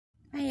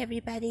Hi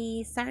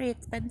everybody, sorry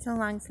it's been so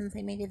long since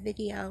I made a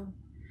video.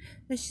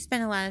 There's just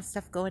been a lot of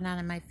stuff going on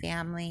in my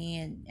family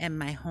and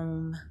my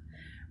home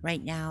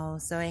right now,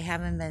 so I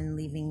haven't been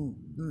leaving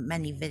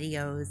many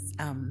videos.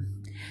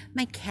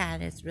 My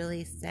cat is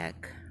really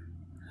sick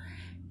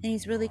and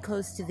he's really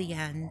close to the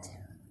end.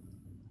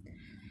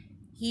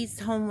 He's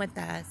home with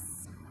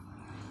us.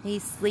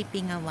 He's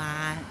sleeping a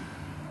lot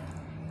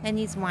and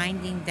he's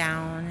winding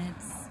down.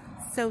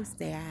 It's so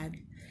sad.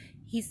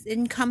 He's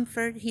in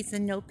comfort, he's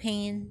in no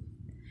pain,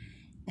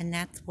 and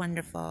that's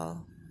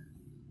wonderful.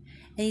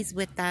 And he's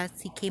with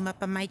us. He came up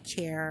on my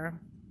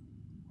chair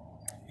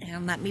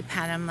and let me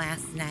pet him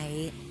last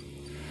night.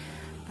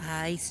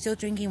 He's still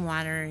drinking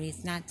water.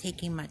 He's not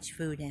taking much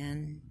food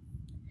in.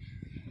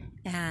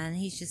 And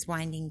he's just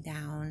winding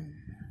down.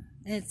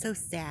 And it's so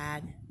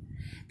sad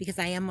because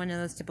I am one of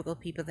those typical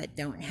people that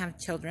don't have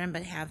children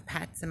but have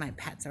pets, and my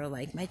pets are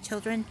like my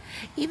children.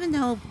 Even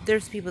though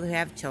there's people who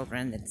have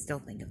children that still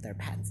think of their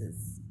pets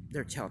as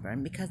their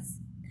children, because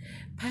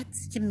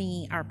pets to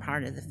me are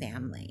part of the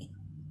family.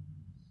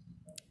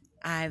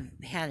 I've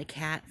had a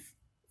cat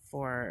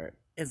for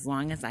as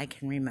long as I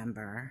can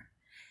remember,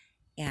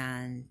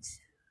 and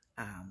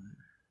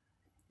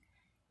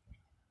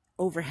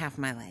over half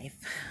my life.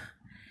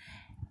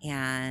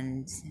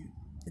 And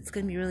it's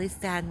going to be really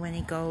sad when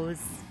he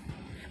goes,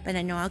 but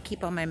I know I'll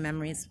keep all my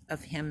memories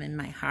of him in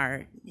my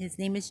heart. His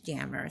name is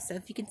Jammer, so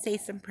if you can say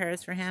some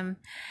prayers for him.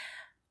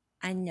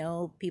 I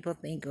know people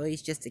think, oh,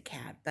 he's just a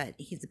cat, but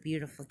he's a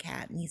beautiful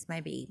cat and he's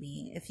my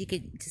baby. If you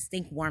could just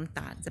think warm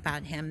thoughts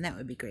about him, that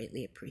would be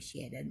greatly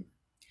appreciated.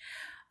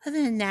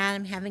 Other than that,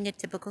 I'm having a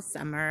typical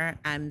summer.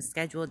 I'm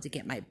scheduled to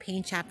get my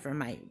paint shop for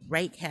my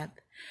right hip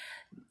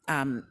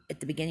at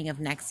the beginning of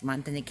next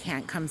month, and it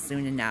can't come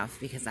soon enough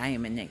because I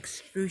am in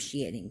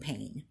excruciating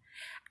pain.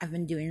 I've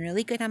been doing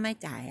really good on my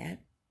diet.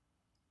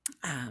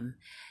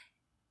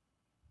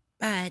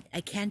 But I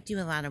can't do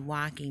a lot of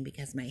walking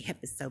because my hip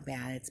is so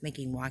bad. It's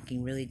making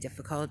walking really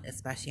difficult,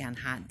 especially on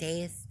hot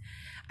days.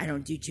 I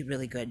don't do too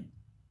really good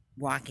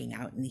walking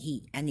out in the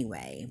heat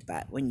anyway,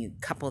 but when you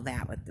couple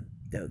that with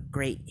the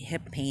great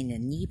hip pain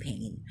and knee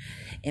pain,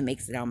 it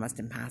makes it almost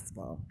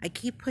impossible. I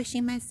keep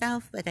pushing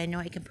myself, but I know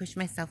I can push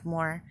myself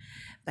more,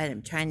 but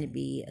I'm trying to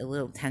be a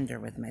little tender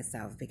with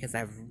myself because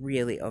I've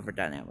really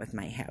overdone it with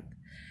my hip.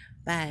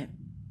 But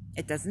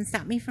it doesn't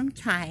stop me from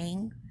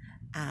trying.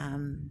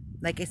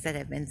 Like I said,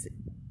 I've been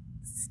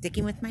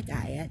sticking with my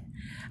diet.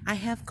 I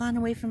have gone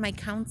away from my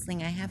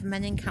counseling. I haven't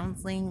been in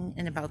counseling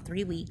in about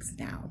 3 weeks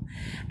now.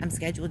 I'm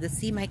scheduled to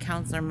see my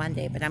counselor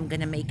Monday, but I'm going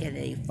to make it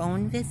a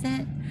phone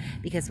visit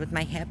because with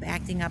my hip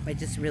acting up, I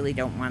just really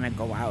don't want to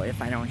go out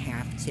if I don't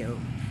have to.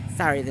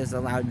 Sorry, there's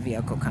a loud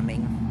vehicle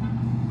coming.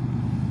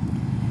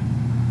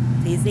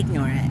 Please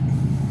ignore it.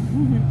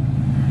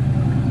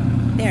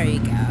 There you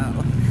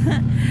go.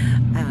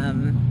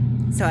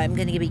 So I'm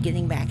going to be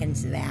getting back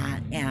into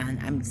that, and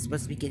I'm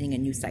supposed to be getting a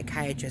new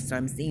psychiatrist, so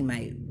I'm seeing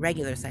my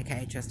regular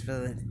psychiatrist for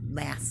the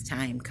last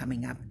time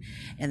coming up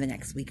in the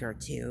next week or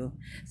two.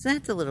 So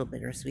that's a little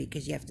bittersweet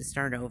because you have to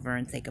start over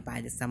and say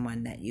goodbye to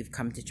someone that you've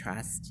come to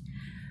trust.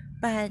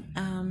 But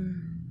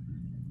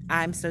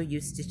I'm so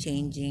used to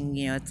changing.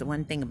 You know, it's the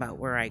one thing about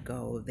where I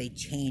go, they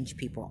change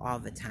people all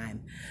the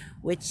time,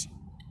 which,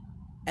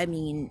 I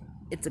mean,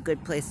 it's a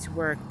good place to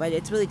work, but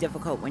it's really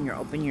difficult when you're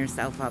opening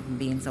yourself up and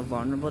being so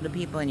vulnerable to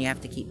people and you have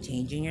to keep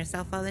changing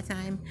yourself all the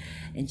time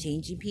and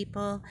changing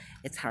people.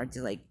 It's hard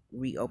to like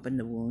reopen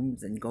the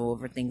wounds and go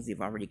over things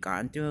you've already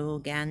gone through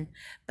again.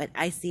 But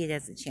I see it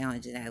as a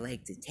challenge that I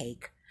like to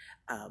take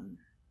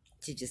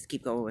to just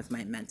keep going with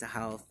my mental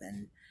health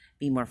and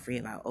be more free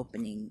about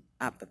opening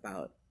up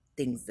about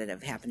things that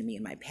have happened to me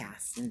in my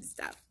past and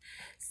stuff.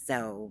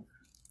 So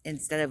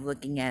instead of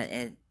looking at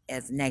it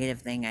as a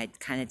negative thing, I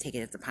kind of take it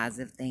as a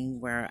positive thing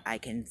where I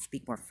can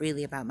speak more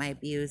freely about my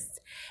abuse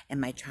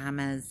and my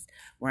traumas,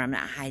 where I'm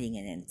not hiding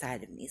it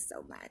inside of me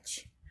so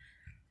much.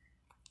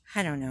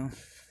 I don't know.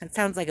 It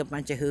sounds like a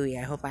bunch of hooey.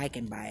 I hope I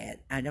can buy it.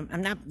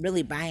 I'm not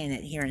really buying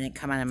it, hearing it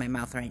come out of my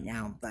mouth right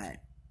now, but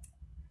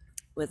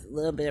with a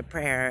little bit of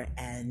prayer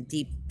and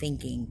deep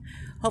thinking,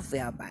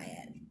 hopefully I'll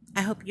buy it.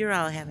 I hope you're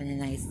all having a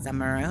nice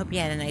summer. I hope you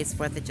had a nice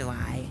 4th of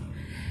July.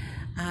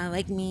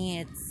 Like me,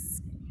 it's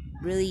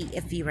really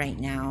iffy right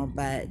now,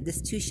 but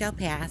this too shall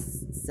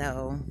pass.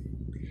 So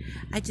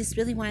I just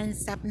really wanted to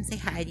stop and say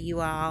hi to you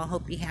all.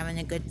 Hope you're having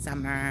a good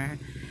summer.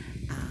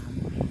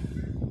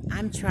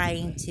 I'm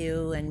trying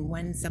to, and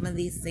when some of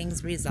these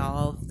things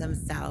resolve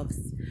themselves,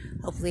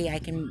 hopefully I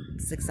can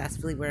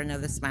successfully wear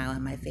another smile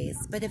on my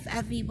face. But if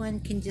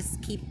everyone can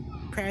just keep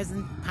prayers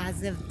and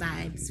positive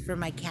vibes for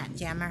my cat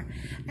Jammer,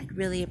 I'd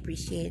really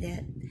appreciate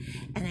it.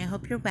 And I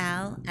hope you're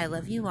well. I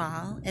love you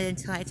all. And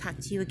until I talk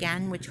to you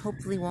again, which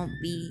hopefully won't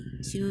be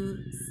too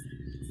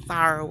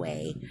far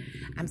away,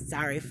 I'm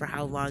sorry for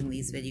how long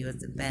these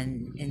videos have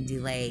been in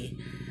delay.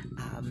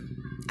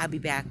 I'll be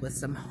back with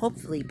some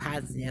hopefully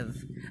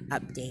positive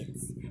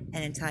updates.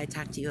 And until I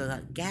talk to you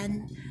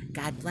again,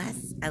 God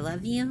bless. I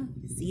love you.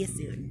 See you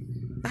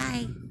soon.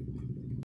 Bye.